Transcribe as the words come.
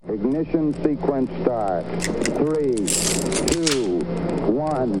Ignition sequence start. 3, 2,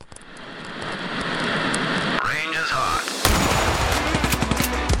 1. Range is hot.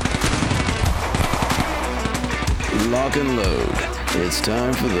 Lock and load. It's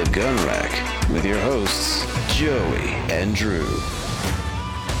time for the Gun Rack with your hosts, Joey and Drew.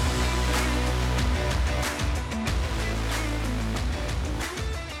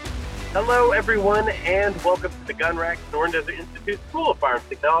 Hello, everyone, and welcome to the Gun Rack, Northern Desert Institute School of Firearms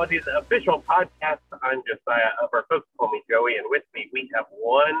Technology's official podcast. I'm Josiah of our folks call me Joey, and with me we have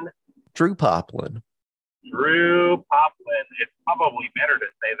one Drew Poplin. Drew Poplin. It's probably better to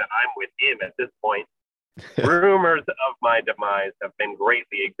say that I'm with him at this point. Rumors of my demise have been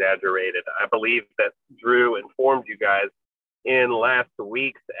greatly exaggerated. I believe that Drew informed you guys in last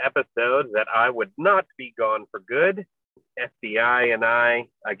week's episode that I would not be gone for good. SDI and I,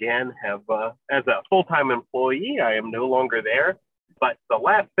 again, have, as a full-time employee, I am no longer there. But the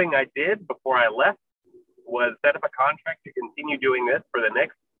last thing I did before I left was set up a contract to continue doing this for the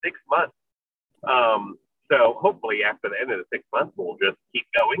next 6 months. So hopefully after the end of the 6 months, we'll just keep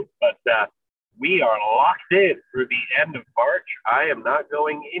going. But we are locked in through the end of March. I am not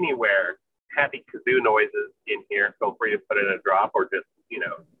going anywhere. Happy kazoo noises in here. Feel free to put in a drop or just,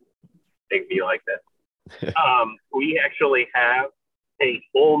 make me like this. We actually have a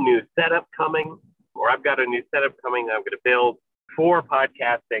whole new setup coming, or I've got a new setup coming I'm going to build for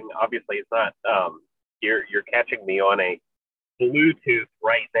podcasting. Obviously, it's not, you're catching me on a Bluetooth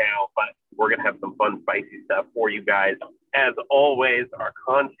right now, but we're going to have some fun, spicy stuff for you guys. As always, our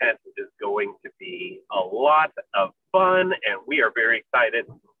content is going to be a lot of fun, and we are very excited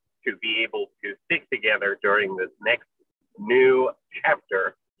to be able to stick together during this next new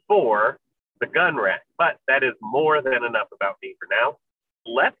chapter for the Gun Rack. But that is more than enough about me for now.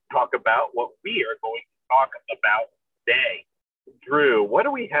 Let's talk about what we are going to talk about today. Drew, what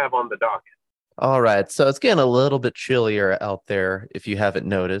do we have on the docket? All right, so it's getting a little bit chillier out there, if you haven't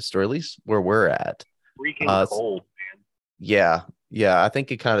noticed, or at least where we're at. Freaking cold, man. Yeah, I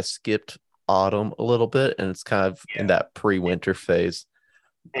think it kind of skipped autumn a little bit, and it's kind of in that pre-winter phase.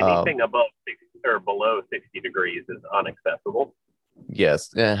 Anything above 60 or below 60 degrees is unacceptable.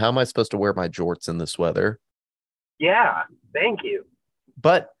 Yes. Yeah, how am I supposed to wear my jorts in this weather? Yeah, thank you.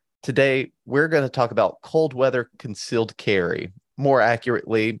 But today we're going to talk about cold weather concealed carry. More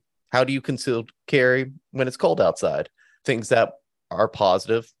accurately, how do you conceal carry when it's cold outside? Things that are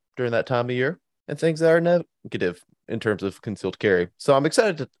positive during that time of year and things that are negative in terms of concealed carry. So I'm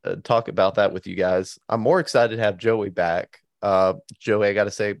excited to talk about that with you guys. I'm more excited to have Joey back. Joey, I got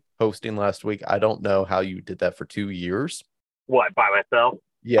to say, hosting last week, I don't know how you did that for 2 years. What, by myself?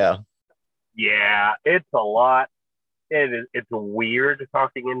 Yeah. Yeah, it's a lot. It's weird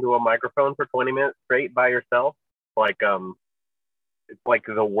talking into a microphone for 20 minutes straight by yourself. It's like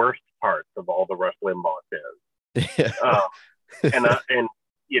the worst parts of all the Rush Limbaugh shows. And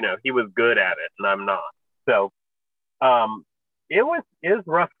he was good at it, and I'm not. So, it was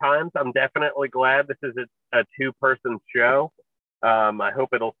rough times. I'm definitely glad this is a two-person show. I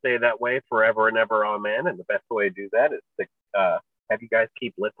hope it'll stay that way forever and ever, amen. And the best way to do that is to have you guys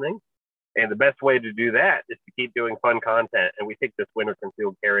keep listening. And the best way to do that is to keep doing fun content. And we think this winter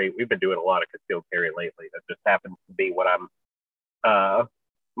concealed carry, we've been doing a lot of concealed carry lately. That just happens to be what I'm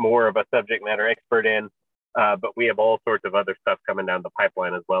more of a subject matter expert in. But we have all sorts of other stuff coming down the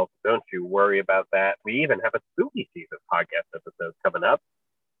pipeline as well. So don't you worry about that. We even have a spooky season podcast episode coming up.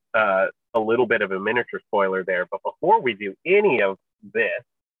 A little bit of a miniature spoiler there. But before we do any of this,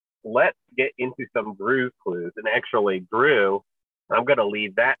 let's get into some Drew's clues. And actually, Drew, I'm going to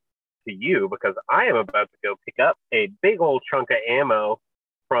leave that to you because I am about to go pick up a big old chunk of ammo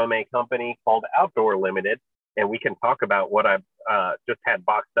from a company called Outdoor Limited. And we can talk about what I've just had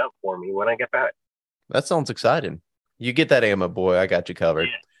boxed up for me when I get back. That sounds exciting. You get that ammo, boy. I got you covered.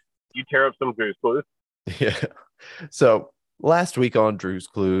 Yeah. You tear up some Drew's clues. Yeah. So last week on Drew's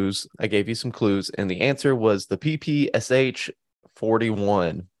Clues, I gave you some clues, and the answer was the PPSH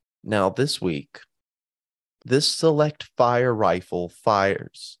 41. Now this week, this select fire rifle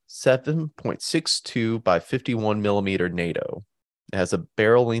fires 7.62 by 51 millimeter NATO. It has a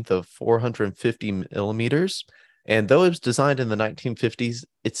barrel length of 450 millimeters. And though it was designed in the 1950s,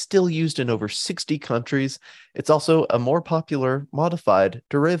 it's still used in over 60 countries. It's also a more popular, modified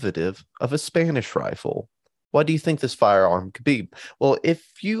derivative of a Spanish rifle. What do you think this firearm could be? Well, if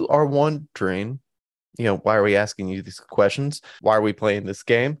you are wondering, why are we asking you these questions? Why are we playing this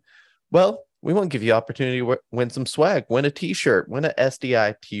game? Well, we want to give you opportunity to win some swag, win a t-shirt, win an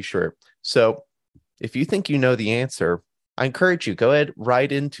SDI t-shirt. So if you think you know the answer, I encourage you, go ahead,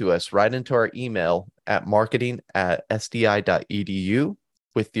 write into us, write into our email at marketing@sdi.edu.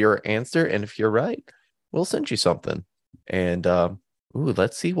 with your answer. And if you're right, we'll send you something. And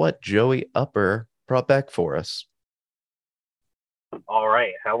let's see what Joey Upper brought back for us. All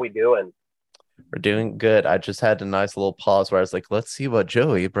right. How we doing? We're doing good. I just had a nice little pause where I was like, let's see what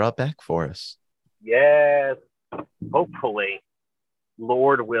Joey brought back for us. Yes. Hopefully,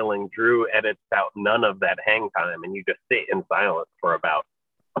 Lord willing, Drew edits out none of that hang time and you just sit in silence for about,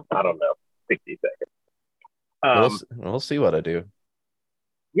 60 seconds. We'll see what I do.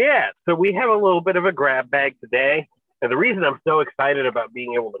 Yeah, so we have a little bit of a grab bag today. And the reason I'm so excited about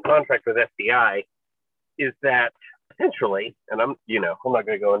being able to contract with SDI is that essentially, and I'm not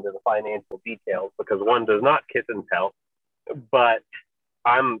going to go into the financial details because one does not kiss and tell, but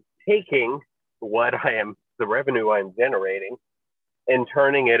I'm taking the revenue I'm generating and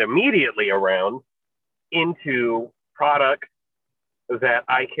turning it immediately around into products that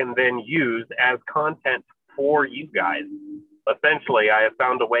I can then use as content for you guys. Essentially, I have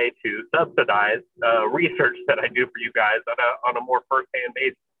found a way to subsidize research that I do for you guys on a more first-hand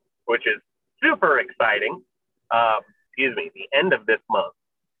basis, which is super exciting. The end of this month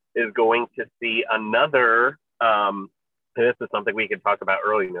is going to see another, and this is something we can talk about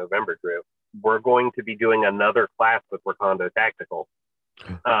early November, Drew. We're going to be doing another class with Wakanda Tactical.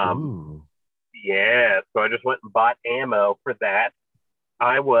 Yeah, so I just went and bought ammo for that.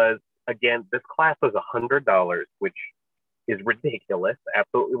 This class was $100, which is ridiculous,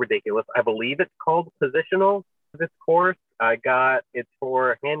 absolutely ridiculous. I believe it's called Positional, this course. It's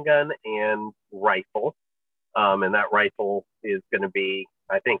for handgun and rifle. And that rifle is going to be,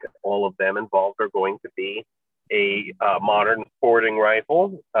 I think all of them involved are going to be a modern sporting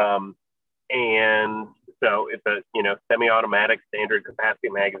rifle. And so it's a, semi-automatic standard capacity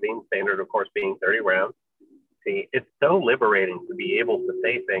magazine, standard, of course, being 30 rounds. See, it's so liberating to be able to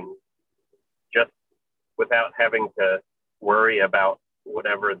say things just without having to worry about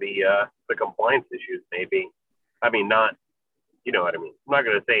whatever the compliance issues may be. I mean, not, you know what I mean? I'm not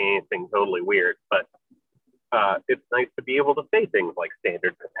going to say anything totally weird, but it's nice to be able to say things like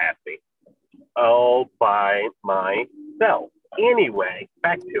standard capacity all by myself. Anyway,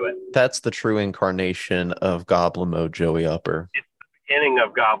 back to it. That's the true incarnation of Goblin Mode, Joey Upper. It's the beginning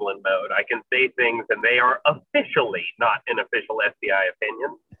of Goblin Mode. I can say things and they are officially not an official SDI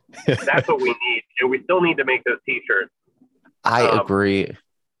opinion. That's what we need. And we still need to make those t-shirts. I agree.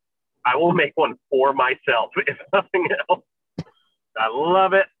 I will make one for myself, if nothing else. I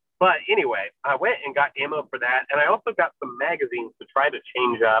love it. But anyway, I went and got ammo for that. And I also got some magazines to try to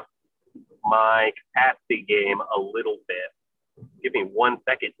change up my capacity game a little bit. Give me 1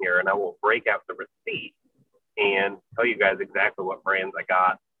 second here and I will break out the receipt and tell you guys exactly what brands I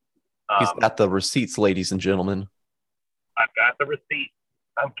got. He's got the receipts, ladies and gentlemen. I've got the receipts.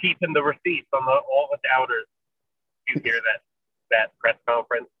 I'm keeping the receipts on all the doubters. You hear that press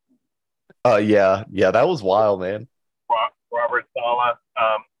conference? Yeah, that was wild, man. Robert Saleh,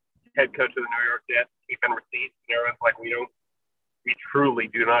 head coach of the New York Jets, keeping receipts. And everyone's like, we truly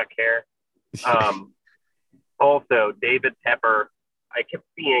do not care. Also, David Tepper. I kept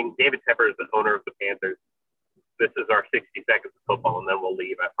seeing David Tepper is the owner of the Panthers. This is our 60 seconds of football, and then we'll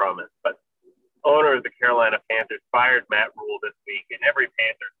leave, I promise. But owner of the Carolina Panthers fired Matt Rule this week, and every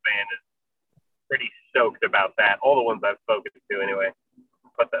Panthers fan is pretty stoked about that. All the ones I've spoken to, anyway.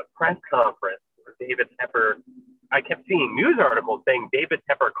 But the press conference for David Tepper, I kept seeing news articles saying David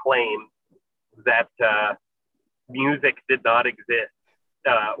Tepper claimed that music did not exist,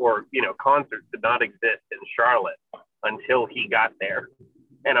 or concerts did not exist in Charlotte until he got there.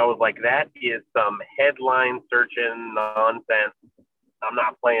 And I was like, that is some headline searching nonsense. I'm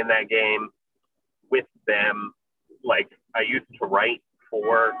not playing that game with them. Like, I used to write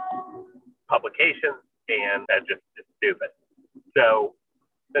for publications, and that just is stupid. So,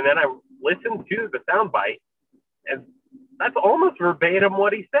 and then I listened to the soundbite, and that's almost verbatim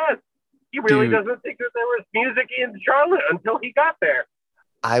what he says. He really doesn't think that there was music in Charlotte until he got there.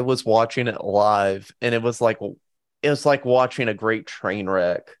 I was watching it live, and it was like watching a great train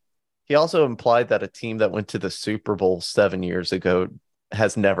wreck. He also implied that a team that went to the Super Bowl 7 years ago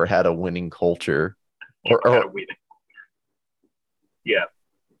has never had a winning culture. Yeah.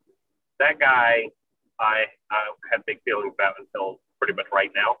 That guy, I had big feelings about until pretty much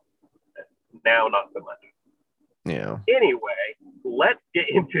right now. Now, not so much. Yeah. Anyway, let's get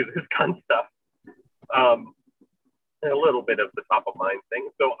into this gun stuff. A little bit of the top of mind thing.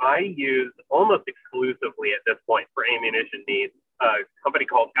 So I use almost exclusively at this point for ammunition needs a company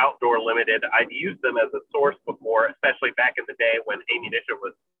called Outdoor Limited. I've used them as a source before, especially back in the day when ammunition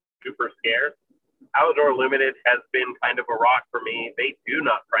was super scarce. Outdoor Limited has been kind of a rock for me. They do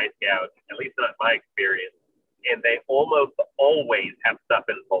not price gouge, at least not my experience. and they almost always have stuff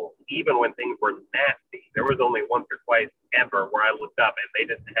in bulk, even when things were nasty. There was only once or twice ever where I looked up and they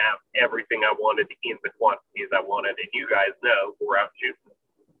didn't have everything I wanted in the quantities I wanted. And you guys know who were out shooting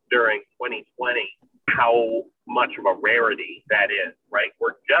during 2020 how much of a rarity that is, right?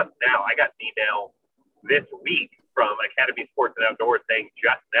 We're just now, I got an email this week from Academy Sports and Outdoors saying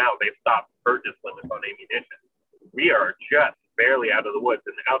just now they've stopped purchase limits on ammunition. We are just barely out of the woods,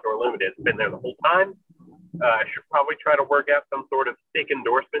 and the Outdoor Limited has been there the whole time. I should probably try to work out some sort of stick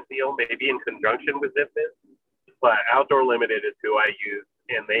endorsement deal, maybe in conjunction with this. But Outdoor Limited is who I use,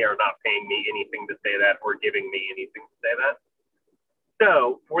 and they are not paying me anything to say that or giving me anything to say that.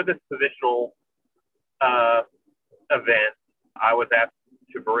 So for this positional event, I was asked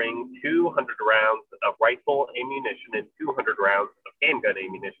to bring 200 rounds of rifle ammunition and 200 rounds of handgun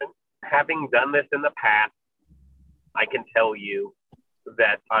ammunition. Having done this in the past, I can tell you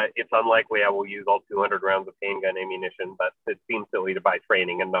that it's unlikely I will use all 200 rounds of handgun ammunition, but it seems silly to buy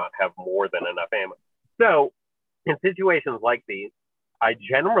training and not have more than enough ammo. So in situations like these, I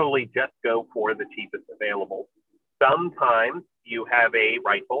generally just go for the cheapest available. Sometimes you have a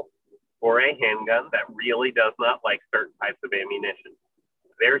rifle or a handgun that really does not like certain types of ammunition.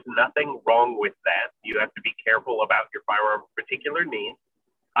 There's nothing wrong with that. You have to be careful about your firearm's particular needs.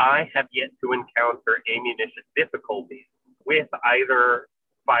 I have yet to encounter ammunition difficulties with either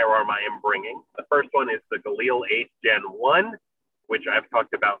firearm I am bringing. The first one is the Galil Ace Gen 1, which I've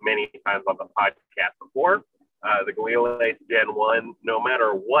talked about many times on the podcast before. The Galil Ace Gen 1, no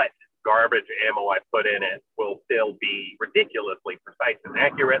matter what garbage ammo I put in it, will still be ridiculously precise and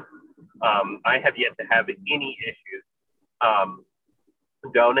accurate. I have yet to have any issues.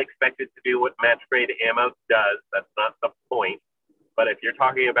 Don't expect it to do what match grade ammo does. That's not the point. But if you're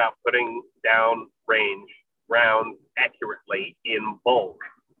talking about putting down range rounds accurately in bulk,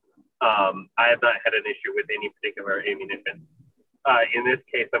 I have not had an issue with any particular ammunition. In this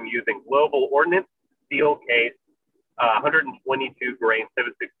case, I'm using Global Ordnance steel case, 122 grain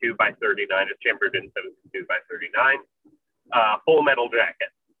 7.62 by 39. It's chamfered in 7.62 by 39. Full metal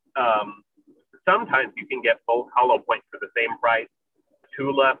jacket. Sometimes you can get both hollow points for the same price.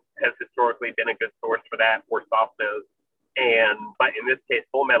 Tula has historically been a good source for that, or soft nose. But in this case,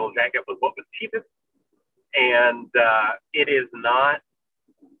 full metal jacket was what was cheapest. And it is not,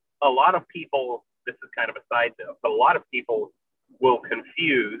 a lot of people, this is kind of a side note, but a lot of people will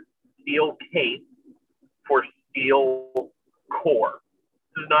confuse steel case for steel core.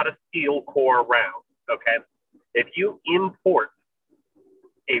 This is not a steel core round, okay? If you import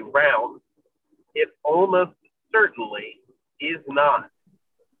a round, it almost certainly is not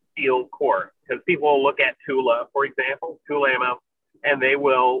steel core, because people will look at Tula, for example, Tula ammo, and they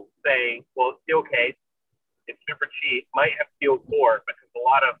will say, well, steel case, it's super cheap, might have steel core, because a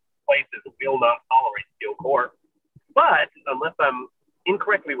lot of places will not tolerate steel core. But unless I'm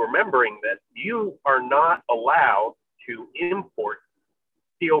incorrectly remembering this, you are not allowed to import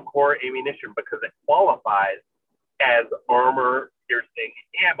steel core ammunition because it qualifies as armor piercing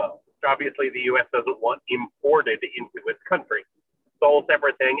ammo. Obviously, the U.S. doesn't want imported into its country. It's a whole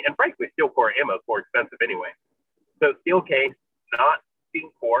separate thing. And frankly, steel core ammo is more expensive anyway. So steel case, not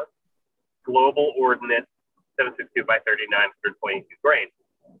steel core, Global Ordnance 7.62 by 39, 122 grain.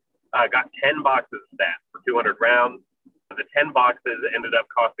 Got 10 boxes of that for 200 rounds. The 10 boxes ended up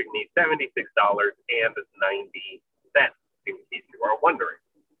costing me $76.90, in case you are wondering.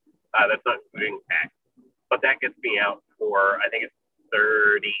 That's not including tax. But that gets me out for, I think it's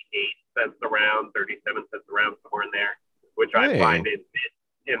 38 cents a round, 37 cents a round, somewhere in there, which I find in this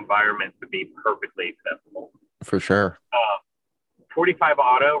environment to be perfectly acceptable. For sure. 45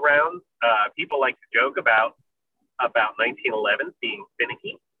 auto rounds. People like to joke about 1911 being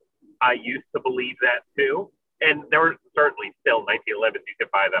finicky. I used to believe that too. And there were certainly still 1911s you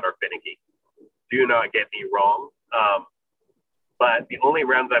could buy that are finicky. Do not get me wrong. But the only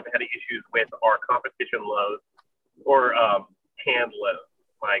rounds I've had issues with are competition loads or hand loads.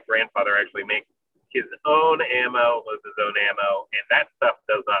 My grandfather actually makes his own ammo, loads his own ammo, and that stuff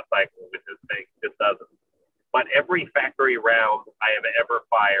does not cycle with this thing. It doesn't. But every factory round I have ever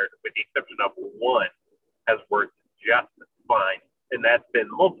fired, with the exception of one, has worked just fine. And that's been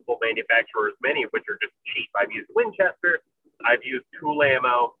multiple manufacturers, many of which are just cheap. I've used Winchester, I've used Tool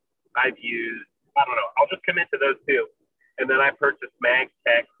ammo, I've used, I don't know, I'll just commit to those two. And then I purchased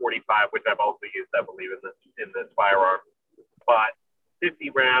MagTech 45, which I've also used, I believe, in this firearm. Bought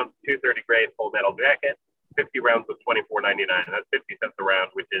 50 rounds, 230 grade full metal jacket, 50 rounds with $24.99. That's 50 cents a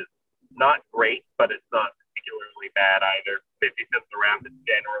round, which is not great, but it's not particularly bad either. 50 cents a round is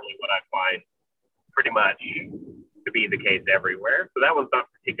generally what I find pretty much to be the case everywhere. So that one's not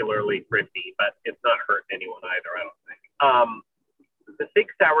particularly thrifty, but it's not hurting anyone either.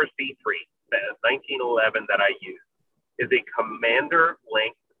 Sauer C3, the 1911 that I use, is a commander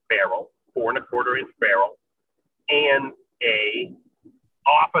length barrel, 4 1/4 inch barrel, and a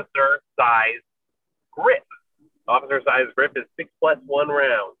officer size grip. Officer size grip is 6+1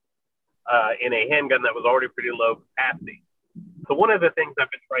 rounds in a handgun that was already pretty low capacity. So one of the things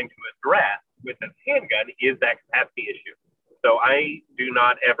I've been trying to address with this handgun is that capacity issue. So I do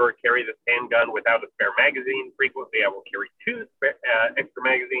not ever carry this handgun without a spare magazine. Frequently, I will carry 2 extra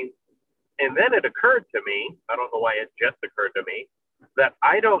magazines. And then it occurred to me, I don't know why it just occurred to me, that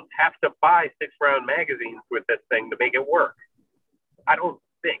I don't have to buy 6-round magazines with this thing to make it work. I don't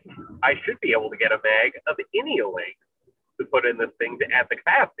think I should be able to get a mag of any length to put in this thing to add the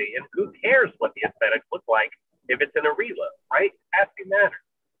capacity. And who cares what the aesthetics look like if it's in a reload, right? Capacity matters.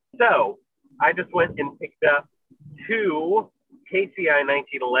 So I just went and picked up 2 KCI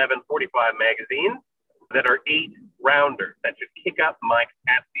 1911 45 magazines that are 8-rounders. That should kick up my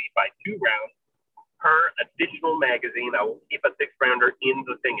capacity by 2 rounds per additional magazine. I will keep a 6-rounder in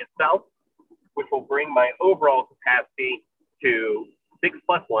the thing itself, which will bring my overall capacity to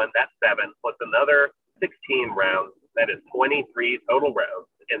 6+1, that's 7, plus another 16 rounds. That is 23 total rounds.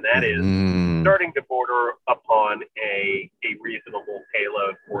 And that is starting to border upon a reasonable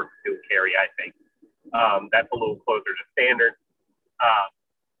payload for concealed carry, I think. That's a little closer to standard.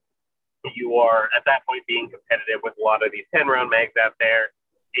 You are, at that point, being competitive with a lot of these 10-round mags out there,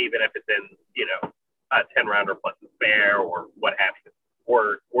 even if it's in, a 10-rounder plus a spare or what have you.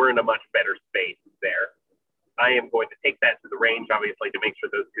 We're in a much better space there. I am going to take that to the range, obviously, to make sure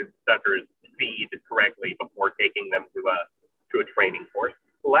those 2 suckers feed correctly before taking them to a training course.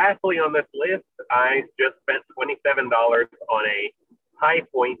 Lastly on this list, I just spent $27 on a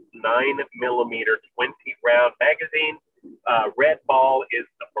Hi-Point 9mm 20-round magazine. Red Ball is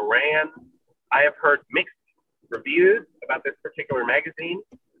the Moran. I have heard mixed reviews about this particular magazine,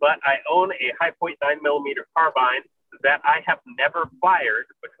 but I own a Hi-Point 9mm carbine that I have never fired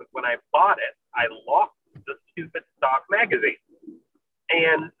because when I bought it, I lost the stupid stock magazine.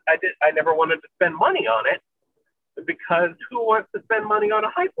 And I never wanted to spend money on it because who wants to spend money on a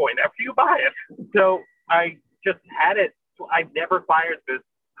Hi-Point after you buy it? So I just had it. I've never fired this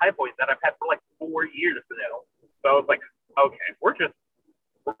Hi-Point that I've had for like 4 years now. So I was like, okay, we're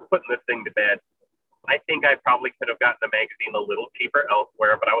putting this thing to bed. I think I probably could have gotten the magazine a little cheaper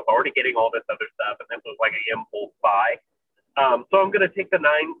elsewhere, but I was already getting all this other stuff, and this was like an impulse buy. So I'm going to take the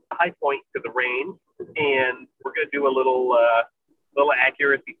 9 Hi-Point to the range, and we're going to do a little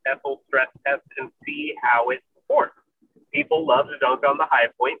accuracy test, little stress test, and see how it performs. People love to dunk on the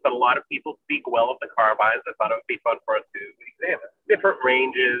Hi-Point, but a lot of people speak well of the carbines. I thought it would be fun for us to examine. Different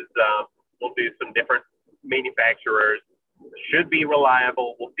ranges. We'll do some different manufacturers. Should be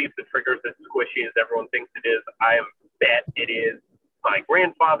reliable. We'll see if the trigger's as squishy as everyone thinks it is. I bet it is. My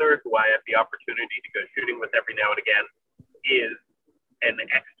grandfather, who I have the opportunity to go shooting with every now and again, is an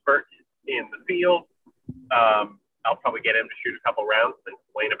expert in the field. I'll probably get him to shoot a couple rounds and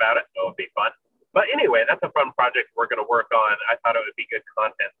explain about it, so it'll be fun. But anyway, that's a fun project we're going to work on. I thought it would be good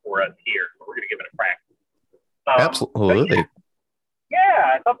content for us here, so we're going to give it a crack. Absolutely.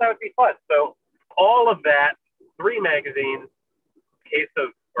 Yeah, I thought that would be fun. So all of that, 3 magazines, a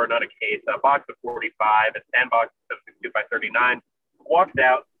box of 45, a 10 box of 62 by 39, walked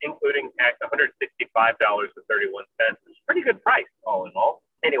out, including tax, $165.31. It's a pretty good price, all in all.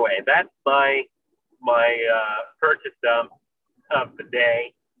 Anyway, that's my purchase dump of the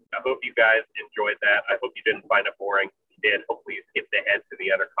day. I hope you guys enjoyed that. I hope you didn't find it boring. If you did, hopefully you skipped ahead to the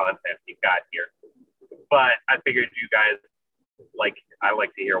other content you got here. But I figured you guys I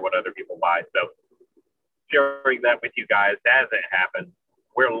like to hear what other people buy. So sharing that with you guys as it happens.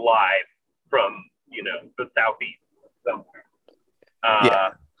 We're live from, the Southeast somewhere. Yeah.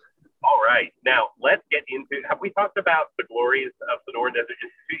 All right. Now, let's get into, have we talked about the glories of the Sonoran Desert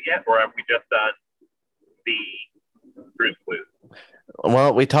Institute yet, or have we just done the Drew's Clues?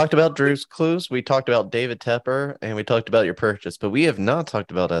 Well, we talked about Drew's Clues, we talked about David Tepper, and we talked about your purchase, but we have not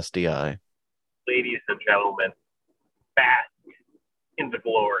talked about SDI. Ladies and gentlemen, bask in the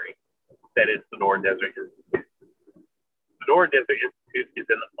glory that is the Sonoran Desert Institute. The Sonoran Desert Institute is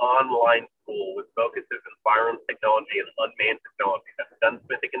an online school with focuses in firearms technology and unmanned technology, that's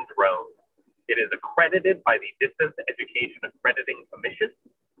gunsmithing and drones. It is accredited by the Distance Education Accrediting Commission,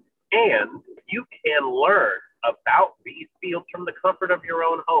 and you can learn about these fields from the comfort of your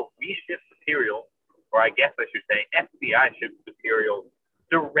own home. We ship materials, or I guess I should say FBI ships materials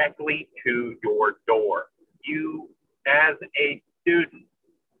directly to your door. You, as a student,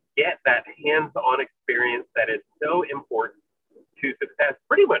 get that hands-on experience that is so important to success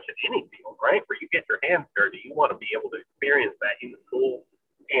pretty much in any field, right? Where you get your hands dirty, you want to be able to experience that in school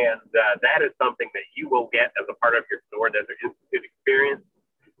And that is something that you will get as a part of your Sonoran Desert Institute experience.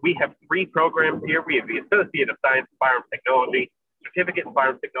 We have 3 programs here. We have the Associate of Science in Firearms Technology, Certificate in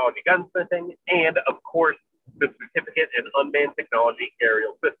Firearms Technology Gunsmithing, and of course, the Certificate in Unmanned Technology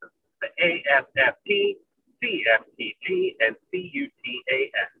Aerial Systems, the ASFT, CFTG, and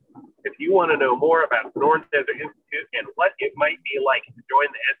CUTAS. If you want to know more about Sonoran Desert Institute and what it might be like to join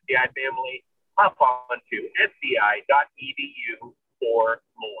the SDI family, hop on to sdi.edu for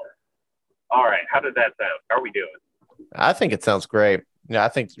more. All right, how did that sound? How are we doing? I think it sounds great. Yeah, I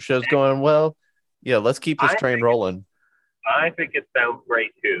think the show's going well. Yeah, let's keep this train rolling. I think it sounds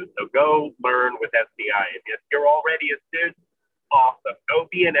great too. So go learn with SDI. And if you're already a student, awesome. Go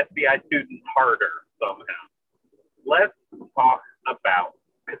be an SDI student harder somehow. Let's talk about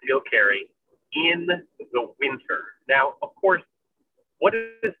concealed carry in the winter. Now, of course, what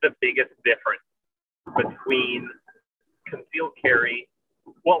is the biggest difference between concealed carry?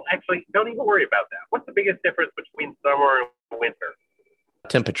 Well, actually, don't even worry about that. What's the biggest difference between summer and winter?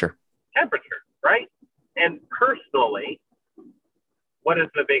 Temperature, right? And personally, what is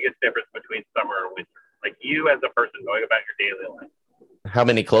the biggest difference between summer and winter? Like you as a person going about your daily life. how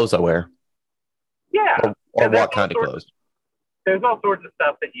many clothes I wear. Yeah. Or what kind of clothes. There's all sorts of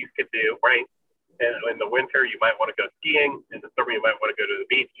stuff that you could do, right? And in the winter, you might want to go skiing. In the summer, you might want to go to the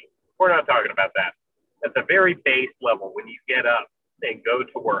beach. We're not talking about that. At the very base level, when you get up and go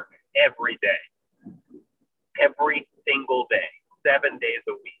to work every day, every single day, 7 days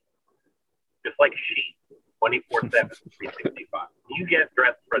a week, just like a sheet, 24/7, 365. You get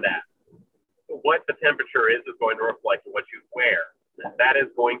dressed for that. What the temperature is going to reflect what you wear. That is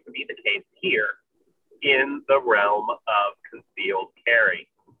going to be the case here in the realm of concealed carry.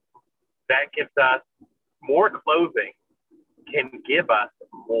 That gives us more clothing, can give us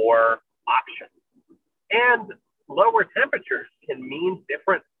more options. And lower temperatures can mean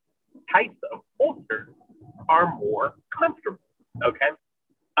different types of holsters are more comfortable, okay?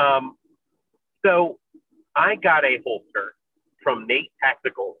 So I got a holster from Nate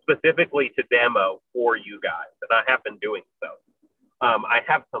Tactical specifically to demo for you guys, and I have been doing so. I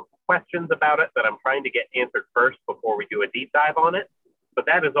have some questions about it that I'm trying to get answered first before we do a deep dive on it, but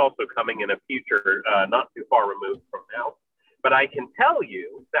that is also coming in a future not too far removed from now. But I can tell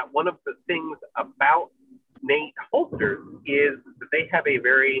you that one of the things about Nate holsters is that they have a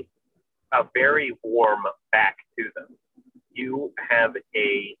very warm back to them. You have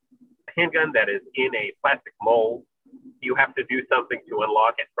a handgun that is in a plastic mold. You have to do something to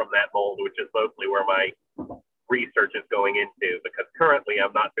unlock it from that mold, which is mostly where my research is going into, because currently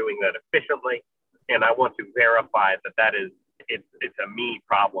I'm not doing that efficiently, and I want to verify that it's a me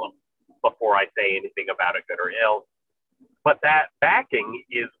problem before I say anything about it, good or ill. But that backing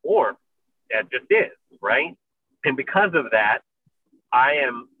is warm. That just is, right? And because of that, I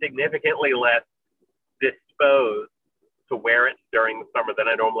am significantly less disposed to wear it during the summer than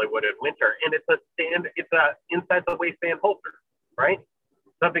I normally would in winter. And it's a inside the waistband holster, right?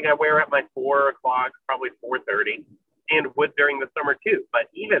 Something I wear at my 4 o'clock, probably 4:30, and would during the summer too. But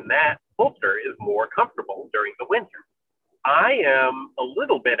even that holster is more comfortable during the winter. I am a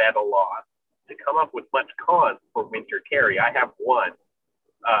little bit at a loss to come up with much cons for winter carry. I have one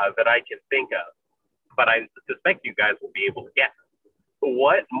that I can think of, but I suspect you guys will be able to guess.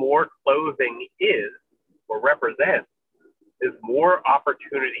 What more clothing is or represents is more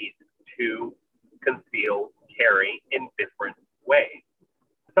opportunities to conceal carry in different ways.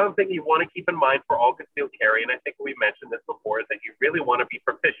 Something you want to keep in mind for all concealed carry, and I think we mentioned this before, is that you really want to be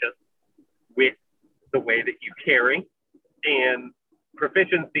proficient with the way that you carry. And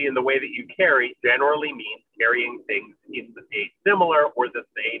proficiency in the way that you carry generally means carrying things in a similar or the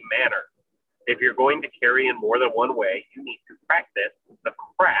same manner. If you're going to carry in more than one way, you need to practice the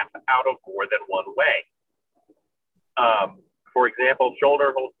crap out of more than one way. For example,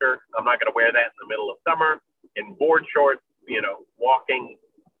 shoulder holster, I'm not going to wear that in the middle of summer. In board shorts, walking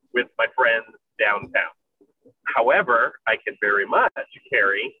with my friends downtown. However, I can very much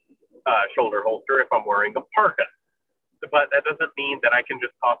carry a shoulder holster if I'm wearing a parka. But that doesn't mean that I can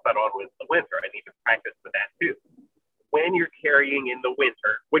just toss that on with the winter. I need to practice with that too. When you're carrying in the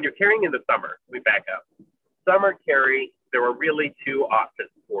winter, when you're carrying in the summer, we back up. Summer carry, there are really two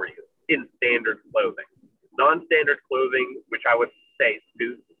options for you in standard clothing. Non-standard clothing, which I would say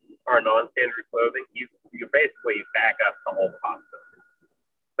suits are non-standard clothing, you basically back up the whole process.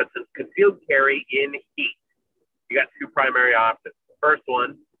 But since concealed carry in heat, you got two primary options. The first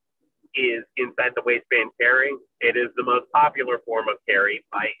one is inside the waistband carry. It is the most popular form of carry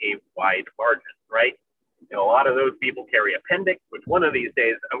by a wide margin, right? A lot of those people carry appendix, which one of these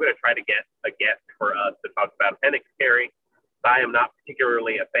days I'm going to try to get a guest for us to talk about appendix carry. I am not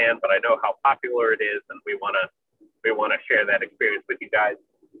particularly a fan, but I know how popular it is, and we want to share that experience with you guys.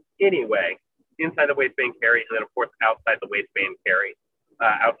 Anyway, inside the waistband carry, and then of course outside the waistband carry.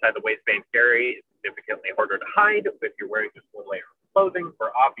 Outside the waistband carry is significantly harder to hide if you're wearing just one layer of clothing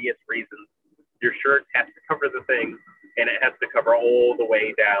for obvious reasons. Your shirt has to cover the thing, and it has to cover all the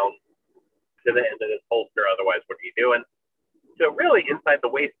way down to the end of this holster. Otherwise, what are you doing? So really, inside the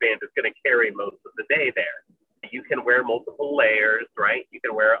waistband is going to carry most of the day there. You can wear multiple layers, right? You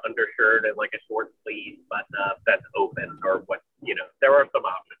can wear an undershirt and like a short sleeve button-up that's open, or what, there are some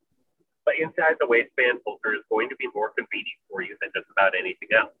options. But inside the waistband holster is going to be more convenient for you than just about anything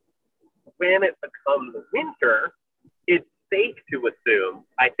else. When it becomes winter, it's safe to assume,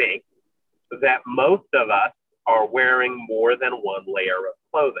 I think, that most of us are wearing more than one layer of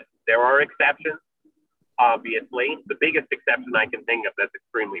clothing. There are exceptions, obviously. The biggest exception I can think of that's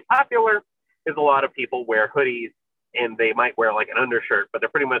extremely popular is a lot of people wear hoodies, and they might wear like an undershirt, but they're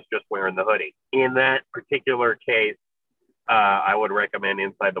pretty much just wearing the hoodie. In that particular case, I would recommend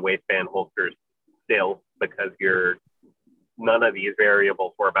inside the waistband holsters still, because none of these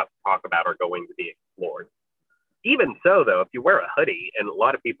variables we're about to talk about are going to be explored. Even so, though, if you wear a hoodie, and a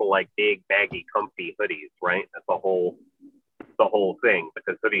lot of people like big, baggy, comfy hoodies, right? That's the whole thing,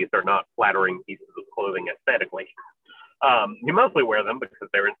 because hoodies are not flattering pieces of clothing aesthetically. You mostly wear them because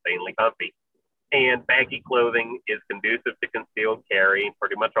they're insanely comfy. And baggy clothing is conducive to concealed carry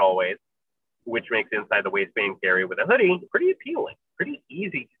pretty much always, which makes inside the waistband carry with a hoodie pretty appealing, pretty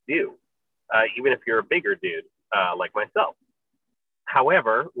easy to do, even if you're a bigger dude like myself.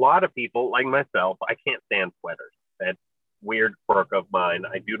 However, a lot of people like myself, I can't stand sweaters. That's a weird quirk of mine.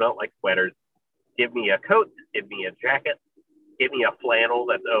 I do not like sweaters. Give me a coat, give me a jacket, give me a flannel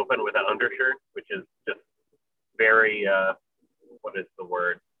that's open with an undershirt, which is just very, what is the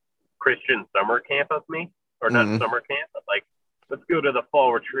word? Christian summer camp of me, or not summer camp, but like, let's go to the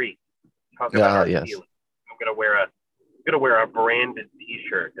fall retreat. Talk about our feelings. I'm gonna wear a branded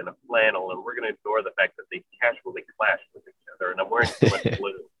T-shirt and a flannel, and we're gonna ignore the fact that they casually clash with each other. And I'm wearing so much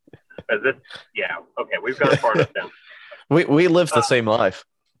blue. Okay, we've gone far enough down. We live the same life.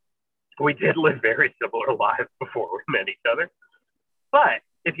 We did live very similar lives before we met each other. But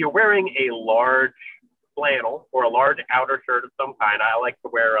if you're wearing a large flannel or a large outer shirt of some kind, I like to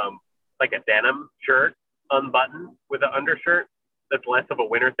wear like a denim shirt unbuttoned with an undershirt. That's less of a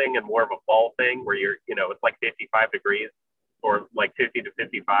winter thing and more of a fall thing, where it's like 55 degrees or like 50 to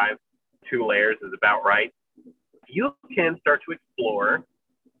 55. 2 layers is about right. You can start to explore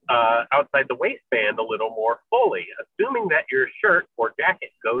outside the waistband a little more fully, assuming that your shirt or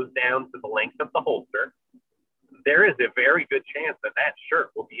jacket goes down to the length of the holster. There is a very good chance that shirt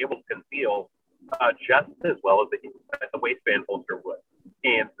will be able to conceal just as well as the waistband holster would.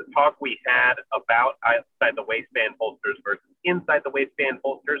 And the talk we had about outside the waistband holsters versus inside the waistband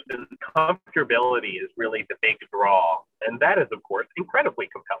holsters, and comfortability is really the big draw. And that is, of course, incredibly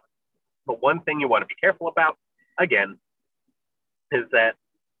compelling. But one thing you want to be careful about, again, is that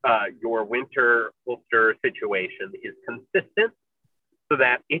your winter holster situation is consistent, so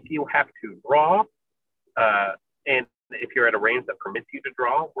that if you have to draw, and if you're at a range that permits you to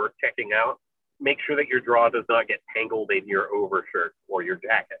draw, worth checking out, make sure that your draw does not get tangled in your overshirt or your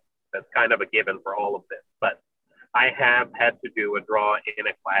jacket. That's kind of a given for all of this. But I have had to do a draw in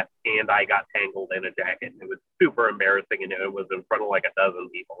a class, and I got tangled in a jacket. It was super embarrassing, and it was in front of like a dozen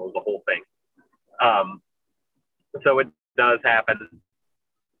people. It was the whole thing. So it does happen.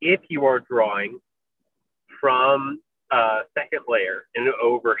 If you are drawing from a second layer in an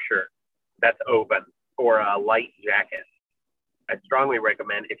overshirt that's open, or a light jacket, I strongly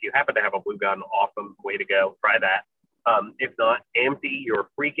recommend, if you happen to have a blue gun, awesome, way to go, try that. If not, empty your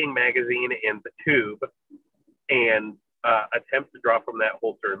freaking magazine in the tube and attempt to draw from that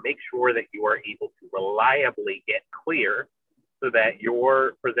holster. Make sure that you are able to reliably get clear, so that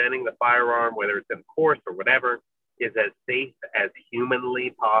you're presenting the firearm, whether it's in course or whatever, is as safe as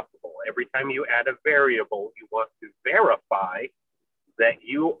humanly possible. Every time you add a variable, you want to verify that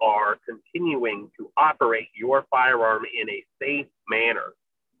you are continuing to operate your firearm in a safe manner.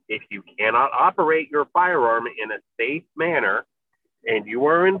 If you cannot operate your firearm in a safe manner and you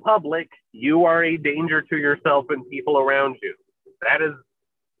are in public, you are a danger to yourself and people around you. That is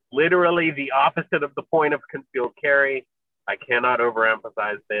literally the opposite of the point of concealed carry. I cannot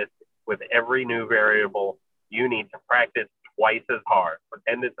overemphasize this. With every new variable, you need to practice twice as hard.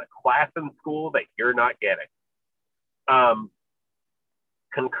 Pretend it's a class in school that you're not getting.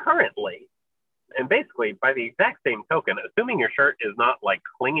 Concurrently, and basically by the exact same token, assuming your shirt is not like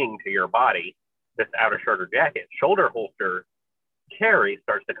clinging to your body, this outer shirt or jacket, shoulder holster carry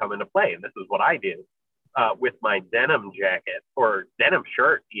starts to come into play. And this is what I do. with my denim jacket or denim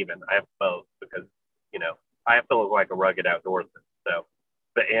shirt even. I have both because, I have to look like a rugged outdoorsman. So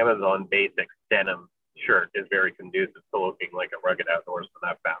the Amazon Basics denim shirt is very conducive to looking like a rugged outdoorsman,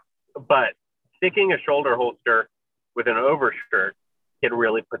 I've found. But sticking a shoulder holster with an overshirt can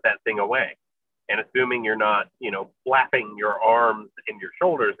really put that thing away. And assuming you're not, flapping your arms and your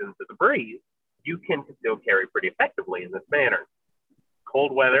shoulders into the breeze, you can still carry pretty effectively in this manner.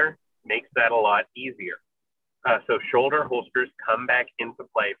 Cold weather makes that a lot easier. So shoulder holsters come back into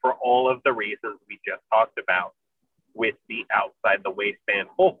play for all of the reasons we just talked about with the outside the waistband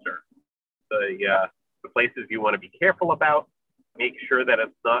holster. The places you want to be careful about, make sure that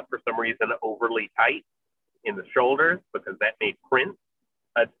it's not for some reason overly tight in the shoulders because that may print.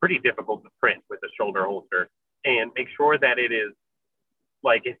 It's pretty difficult to print with a shoulder holster. And make sure that it is,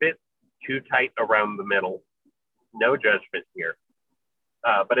 like if it's too tight around the middle, no judgment here.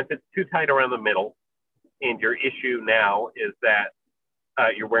 But if it's too tight around the middle and your issue now is that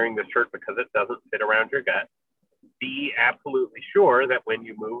you're wearing the shirt because it doesn't fit around your gut, be absolutely sure that when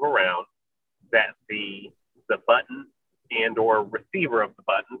you move around that the button and or receiver of the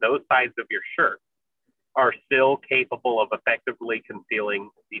button, those sides of your shirt, are still capable of effectively concealing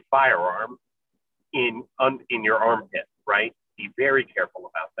the firearm in your armpit, right? Be very careful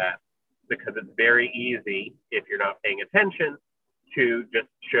about that because it's very easy if you're not paying attention to just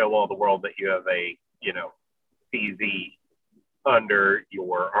show all the world that you have a, CZ under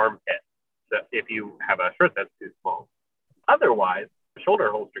your armpit. So if you have a shirt that's too small. Otherwise,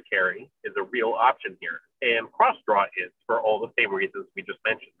 shoulder holster carry is a real option here. And cross draw is for all the same reasons we just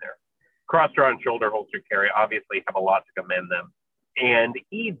mentioned there. Cross draw and shoulder holster carry obviously have a lot to commend them. And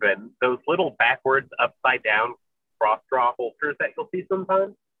even those little backwards, upside down cross draw holsters that you'll see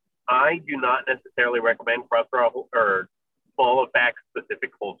sometimes, I do not necessarily recommend cross draw or small back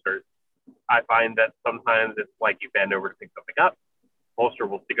specific holsters. I find that sometimes it's like you bend over to pick something up. Holster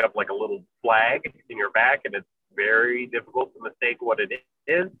will stick up like a little flag in your back, and it's very difficult to mistake what it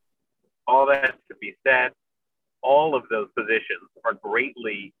is. All that to be said, all of those positions are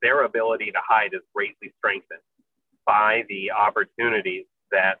their ability to hide is greatly strengthened by the opportunities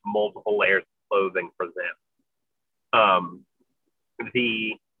that multiple layers of clothing present.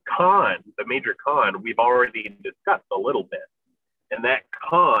 The major con, we've already discussed a little bit. And that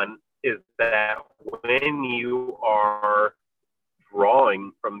con is that when you are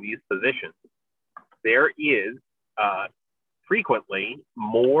drawing from these positions, there is frequently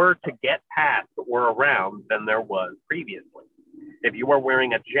more to get past or around than there was previously. If you are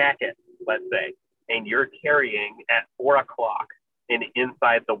wearing a jacket, let's say, and you're carrying at 4 o'clock an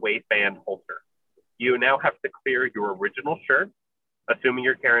inside the waistband holster, you now have to clear your original shirt, assuming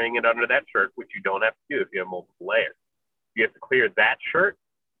you're carrying it under that shirt, which you don't have to do if you have multiple layers. You have to clear that shirt,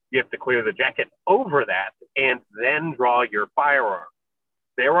 you have to clear the jacket over that, and then draw your firearm.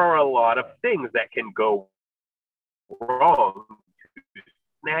 There are a lot of things that can go wrong to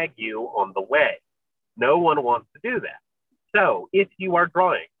snag you on the way. No one wants to do that. So if you are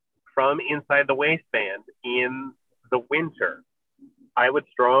drawing from inside the waistband in the winter, I would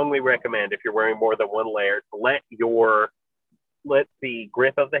strongly recommend, if you're wearing more than one layer, to let the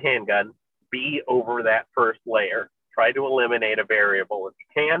grip of the handgun be over that first layer. Try to eliminate a variable if you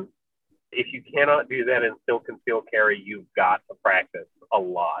can. If you cannot do that and still conceal carry, you've got to practice a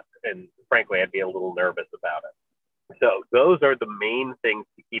lot. And frankly, I'd be a little nervous about it. So those are the main things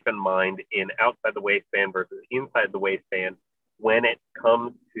to keep in mind in outside the waistband versus inside the waistband when it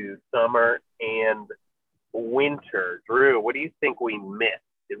comes to summer and winter. Drew, what do you think we missed?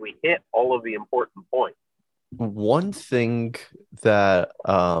 Did we hit all of the important points? One thing that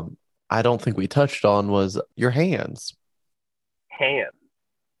I don't think we touched on was your hands. Hands.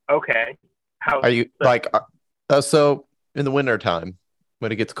 Okay. How are you so in the wintertime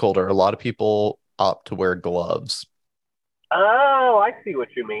when it gets colder, a lot of people opt to wear gloves. Oh, I see what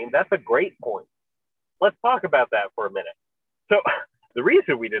you mean. That's a great point. Let's talk about that for a minute. So the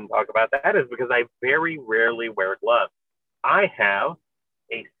reason we didn't talk about that is because I very rarely wear gloves. I have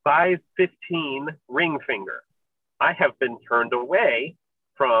a size 15 ring finger. I have been turned away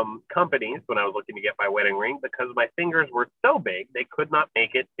from companies when I was looking to get my wedding ring because my fingers were so big they could not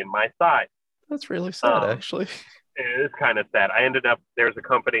make it in my size. That's really sad, actually. It is kind of sad. There's a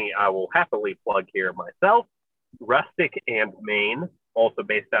company I will happily plug here myself, Rustic and Maine, also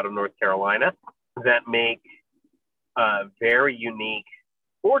based out of North Carolina, that make very unique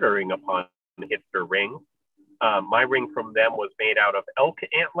bordering upon hipster rings. My ring from them was made out of elk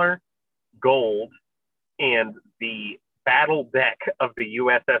antler, gold, and the battle deck of the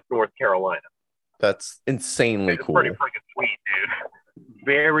USS North Carolina. That's insanely cool. Pretty freaking sweet, dude.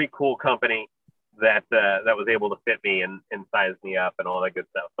 Very cool company. that was able to fit me and size me up and all that good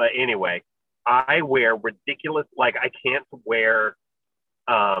stuff. But anyway, I wear ridiculous, like I can't wear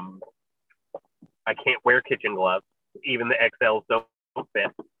kitchen gloves. Even the XLs don't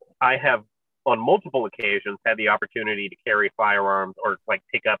fit. I have on multiple occasions had the opportunity to carry firearms or like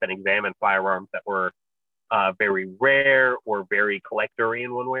pick up and examine firearms that were very rare or very collector-y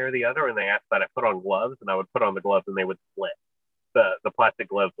in one way or the other, and they asked that I put on gloves, and I would put on the gloves and they would split. The plastic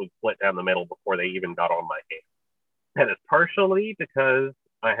gloves would split down the middle before they even got on my hand. And it's partially because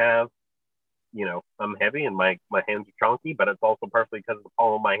I have, I'm heavy and my hands are chunky, but it's also partially because the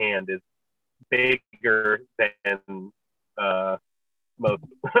palm of my hand is bigger than most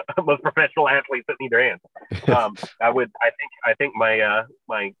most professional athletes that need their hands. I think my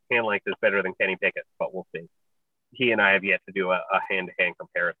hand length is better than Kenny Pickett's, but we'll see. He and I have yet to do a hand-to-hand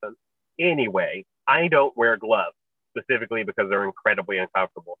comparison. Anyway, I don't wear gloves specifically because they're incredibly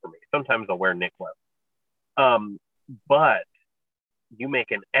uncomfortable for me. Sometimes I'll wear knit gloves. But you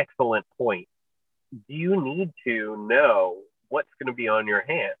make an excellent point. You need to know what's going to be on your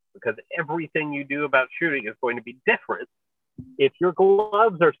hand because everything you do about shooting is going to be different. If your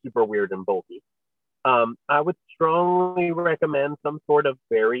gloves are super weird and bulky, I would strongly recommend some sort of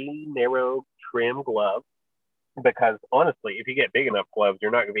very narrow trim glove because honestly, if you get big enough gloves,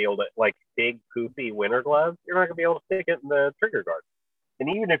 you're not going to be able to, like big poofy winter gloves, you're not going to be able to stick it in the trigger guard. And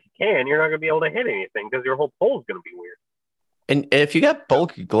even if you can, you're not going to be able to hit anything because your whole pole is going to be weird. And if you got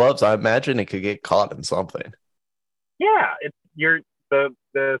bulky gloves, I imagine it could get caught in something. Yeah,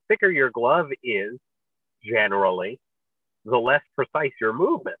 the thicker your glove is, generally, the less precise your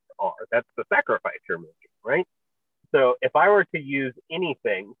movements are. That's the sacrifice you're making, right? So if I were to use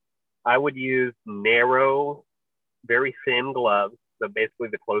anything, I would use narrow, very thin gloves, so basically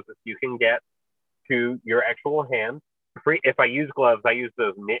the closest you can get to your actual hand. If I use gloves, I use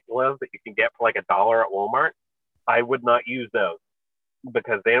those knit gloves that you can get for like $1 at Walmart. I would not use those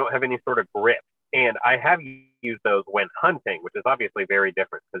because they don't have any sort of grip. And I have used those when hunting, which is obviously very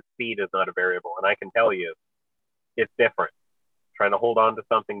different because speed is not a variable. And I can tell you it's different. Trying to hold on to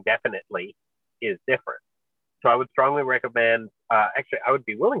something definitely is different. So I would strongly recommend, actually, I would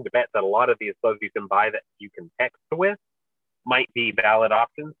be willing to bet that a lot of these gloves you can buy that you can text with might be valid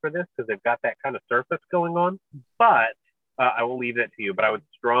options for this because they've got that kind of surface going on. But I will leave that to you. But I would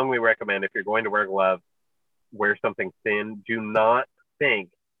strongly recommend if you're going to wear gloves, wear something thin. Do not think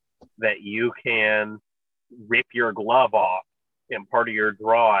that you can rip your glove off in part of your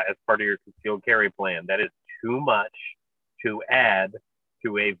draw as part of your concealed carry plan. That is too much to add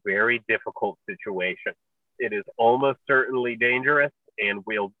to a very difficult situation. It is almost certainly dangerous and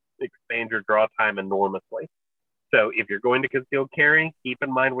will expand your draw time enormously. So if you're going to concealed carry, keep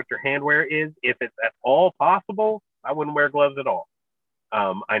in mind what your hand wear is. If it's at all possible, I wouldn't wear gloves at all.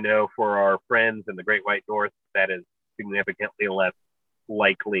 I know for our friends in the Great White North, that is significantly less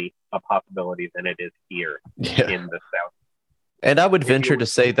likely a possibility than it is here in the South. And I would venture to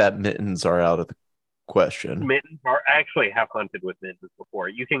say that mittens are out of the question. Mittens are actually have hunted with mittens before.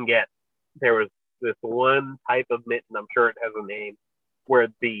 You can get, there was this one type of mitten, I'm sure it has a name, where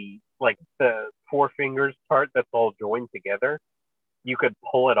the four fingers part that's all joined together, you could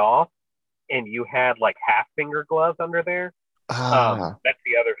pull it off and you had like half finger gloves under there. That's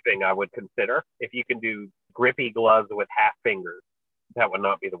the other thing I would consider. If you can do grippy gloves with half fingers, that would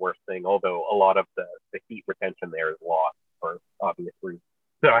not be the worst thing, although a lot of the heat retention there is lost for obvious reasons.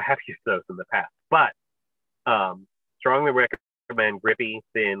 So I have used those in the past. But strongly recommend grippy,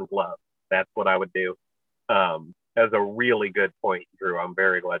 thin gloves. That's what I would do. That's a really good point, Drew. I'm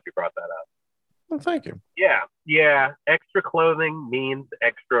very glad you brought that up. Well, thank you. Yeah. Extra clothing means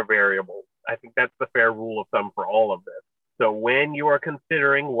extra variables. I think that's the fair rule of thumb for all of this. So when you are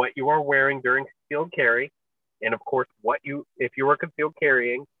considering what you are wearing during concealed carry, and of course, if you are concealed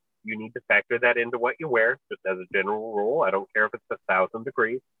carrying, you need to factor that into what you wear, just as a general rule. I don't care if it's 1,000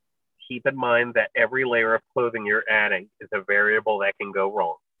 degrees. Keep in mind that every layer of clothing you're adding is a variable that can go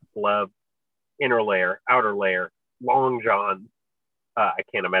wrong. Gloves, inner layer, outer layer, long johns. I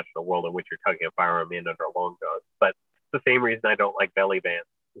can't imagine a world in which you're tucking a firearm in under long johns, but it's the same reason I don't like belly bands.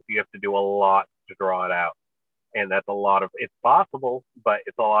 You have to do a lot to draw it out. And that's it's possible, but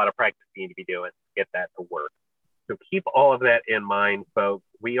it's a lot of practice you need to be doing to get that to work. So keep all of that in mind, folks.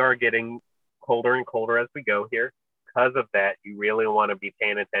 We are getting colder and colder as we go here. Because of that, you really want to be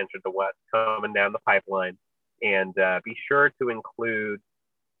paying attention to what's coming down the pipeline and be sure to include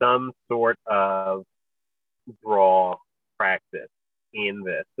some sort of draw practice in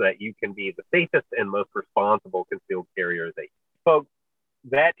this so that you can be the safest and most responsible concealed carrier that you. Folks,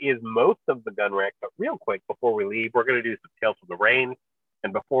 that is most of the gun rack. But real quick, before we leave, we're going to do some Tales from the Range.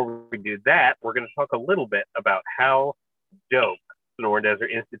 And before we do that, we're going to talk a little bit about how dope Sonoran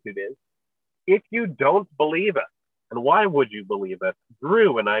Desert Institute is. If you don't believe us, and why would you believe us?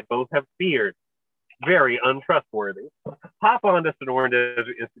 Drew and I both have beards. Very untrustworthy. Hop on to Sonoran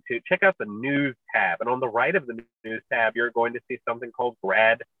Desert Institute, check out the news tab, and on the right of the news tab, you're going to see something called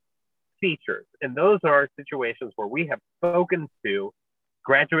grad features. And those are situations where we have spoken to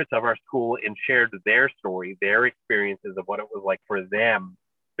graduates of our school and shared their story, their experiences of what it was like for them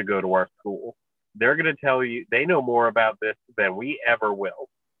to go to our school. They're going to tell you, they know more about this than we ever will.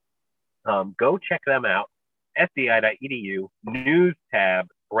 Go check them out, sdi.edu, news tab,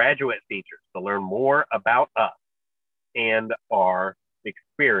 graduate features, to learn more about us and our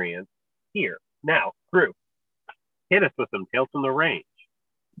experience here. Now, Drew, hit us with some Tales from the Range.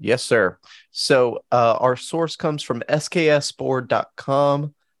 Yes, sir. So our source comes from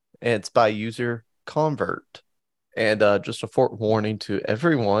sksboard.com, and it's by user Convert. And just a forewarning to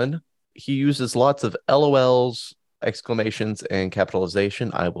everyone, he uses lots of LOLs, exclamations, and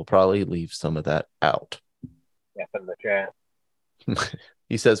capitalization. I will probably leave some of that out. Yes, in the chat.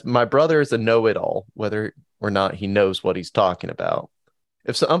 He says, my brother is a know-it-all, whether or not he knows what he's talking about.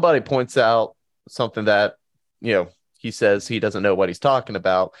 If somebody points out something that, he says he doesn't know what he's talking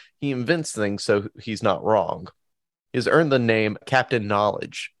about, he invents things so he's not wrong. He's earned the name Captain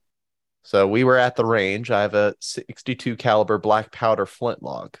Knowledge. So we were at the range. I have a 62 caliber black powder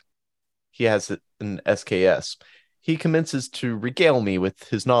flintlock. He has an SKS. He commences to regale me with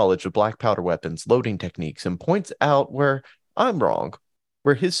his knowledge of black powder weapons, loading techniques, and points out where I'm wrong,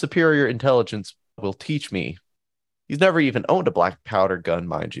 where his superior intelligence will teach me. He's never even owned a black powder gun,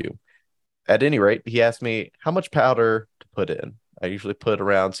 mind you. At any rate, he asked me how much powder to put in. I usually put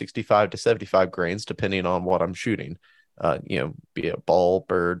around 65 to 75 grains, depending on what I'm shooting. Be a ball,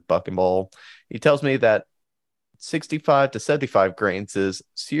 bird, buck and ball. He tells me that 65 to 75 grains is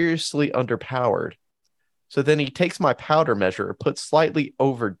seriously underpowered. So then he takes my powder measure, puts slightly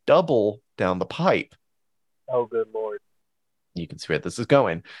over double down the pipe. Oh, good Lord. You can see where this is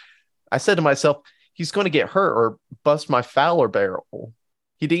going. I said to myself, he's going to get hurt or bust my Fowler barrel.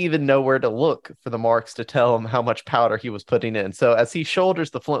 He didn't even know where to look for the marks to tell him how much powder he was putting in. So as he shoulders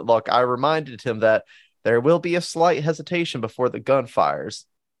the flintlock, I reminded him that there will be a slight hesitation before the gun fires.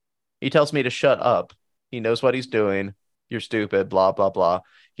 He tells me to shut up. He knows what he's doing. You're stupid, blah, blah, blah.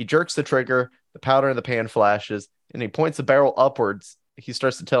 He jerks the trigger, the powder in the pan flashes, and he points the barrel upwards. He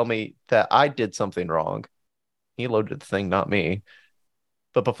starts to tell me that I did something wrong. He loaded the thing, not me.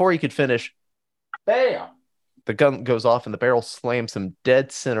 But before he could finish, bam! The gun goes off and the barrel slams him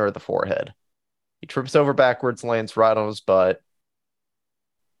dead center of the forehead. He trips over backwards, lands right on his butt.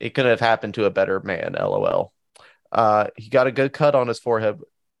 It couldn't have happened to a better man, LOL. He got a good cut on his forehead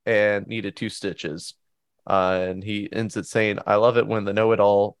and needed 2 stitches. And he ends it saying, I love it when the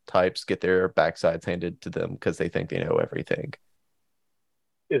know-it-all types get their backsides handed to them because they think they know everything.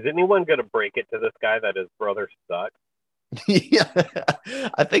 Is anyone going to break it to this guy that his brother sucks? Yeah,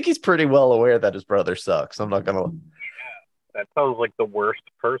 I think he's pretty well aware that his brother sucks. I'm not gonna. That sounds like the worst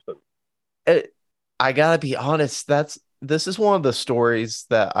person. I gotta be honest. This is one of the stories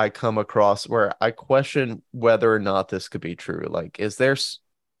that I come across where I question whether or not this could be true. Like,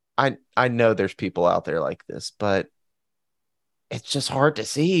 I know there's people out there like this, but it's just hard to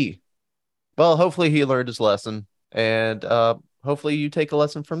see. Well, hopefully he learned his lesson, and hopefully you take a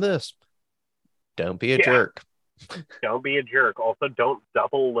lesson from this. Don't be a jerk. Don't be a jerk. Also, don't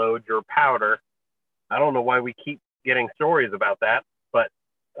double load your powder. I don't know why we keep getting stories about that, but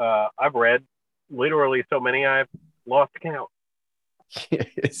I've read literally so many I've lost count.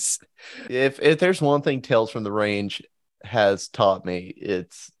 Yes. If there's one thing Tales from the Range has taught me,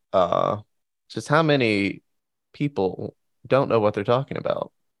 it's just how many people don't know what they're talking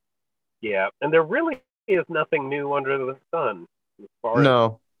about. Yeah, and there really is nothing new under the sun as far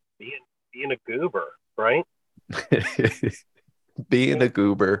as being a goober, right? Being a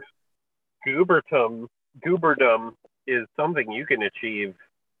goober. Gooberdom is something you can achieve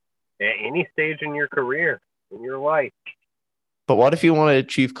at any stage in your career, in your life. But what if you want to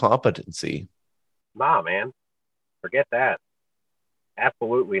achieve competency? Nah, man. Forget that.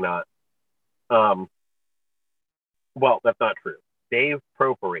 Absolutely not. Well, that's not true. Dave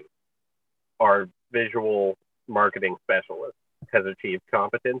Propery, our visual marketing specialist, has achieved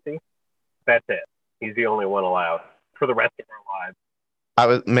competency. That's it. He's the only one allowed for the rest of our lives.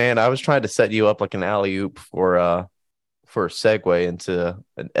 I was trying to set you up like an alley-oop for a segue into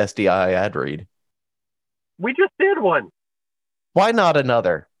an SDI ad read. We just did one. Why not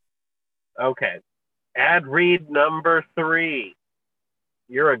another? Okay. Ad read number 3.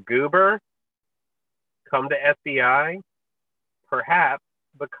 You're a goober. Come to SDI. Perhaps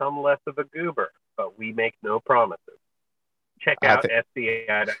become less of a goober, but we make no promises. Check out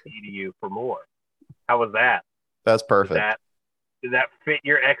sdi.edu for more. How was that? That's perfect. Did that fit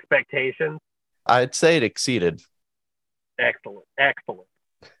your expectations? I'd say it exceeded. Excellent.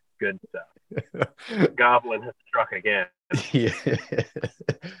 Good stuff. Goblin has struck again. Yeah.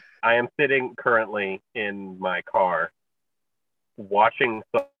 I am sitting currently in my car watching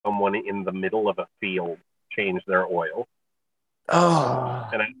someone in the middle of a field change their oil. Oh.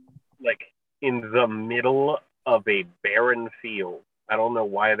 And I'm like in the middle of a barren field. I don't know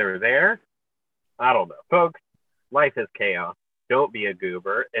why they're there. I don't know. Folks, life is chaos. Don't be a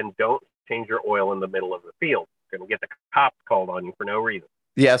goober and don't change your oil in the middle of the field. You're going to get the cops called on you for no reason.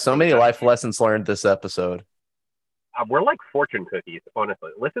 Yeah, so many life lessons learned this episode. We're like fortune cookies,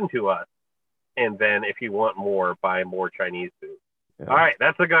 honestly. Listen to us. And then if you want more, buy more Chinese food. Yeah. All right,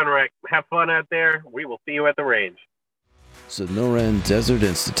 that's the gun wreck. Have fun out there. We will see you at the range. Sonoran Desert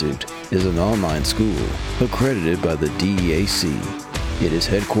Institute is an online school accredited by the DEAC. It is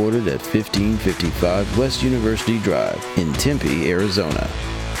headquartered at 1555 West University Drive in Tempe, Arizona.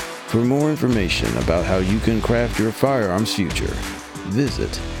 For more information about how you can craft your firearms future,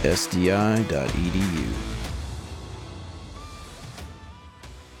 visit sdi.edu.